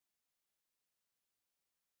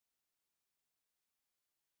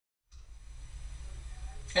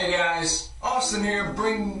Hey guys, Austin here,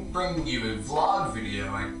 bringing you a vlog video,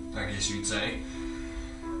 I guess you'd say.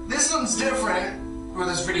 This one's different, well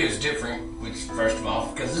this video's different, which first of all,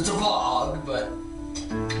 because it's a vlog, but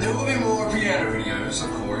there will be more piano videos,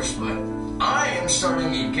 of course, but I am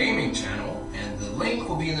starting a gaming channel, and the link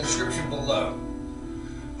will be in the description below.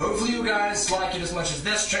 Hopefully you guys like it as much as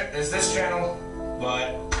this channel,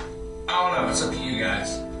 but I don't know, it's up to you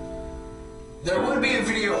guys. There would be a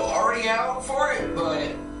video already out for it,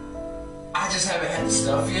 but I just haven't had the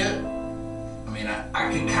stuff yet. I mean,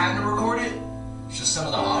 I can kind of record it. It's just some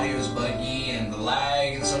of the audio is buggy and the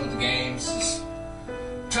lag in some of the games. Just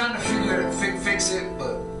trying to figure it, fix it,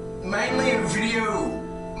 but mainly a video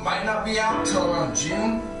might not be out until around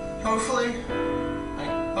June, hopefully.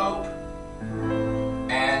 I hope.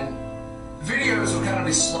 And videos will kind of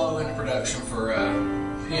be slow in production for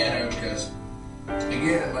piano because,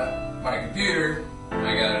 again, my computer,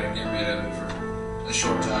 I gotta get rid of it for a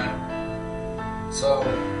short time. So,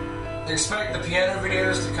 expect the piano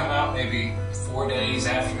videos to come out maybe 4 days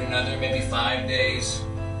after another, maybe 5 days.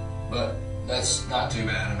 But that's not too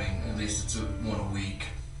bad. I mean, at least it's one a week.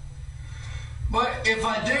 But if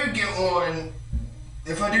I do get one,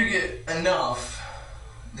 if I do get enough,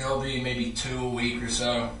 there'll be maybe 2 a week or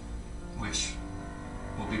so, which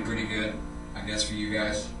will be pretty good, I guess, for you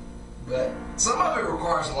guys. But some of it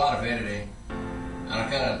requires a lot of editing, and I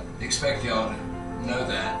kind of expect y'all to know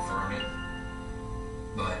that for me.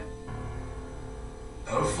 But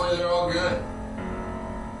hopefully they're all good.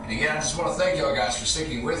 And again, I just want to thank y'all guys for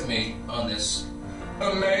sticking with me on this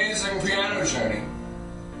amazing piano journey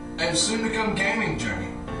and soon to come gaming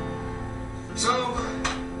journey. So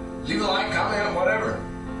leave a like, comment, whatever.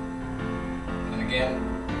 And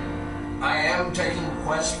again, I am taking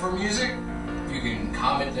requests for music. You can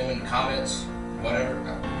comment them in the comments, whatever.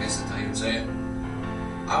 I guess that's how you would say it.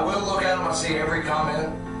 I will look at them. I see every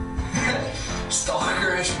comment.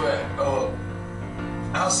 Stalkerish, but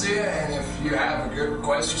I'll see it. And if you have a good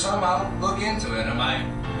request or something, I'll look into it. I might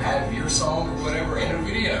have your song or whatever in a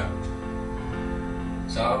video.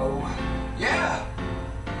 So, yeah,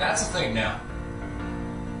 that's the thing now.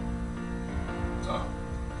 So,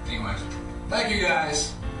 anyways, thank you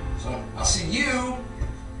guys. So, I'll see you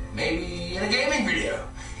maybe in a gaming video.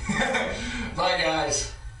 Bye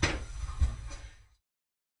guys.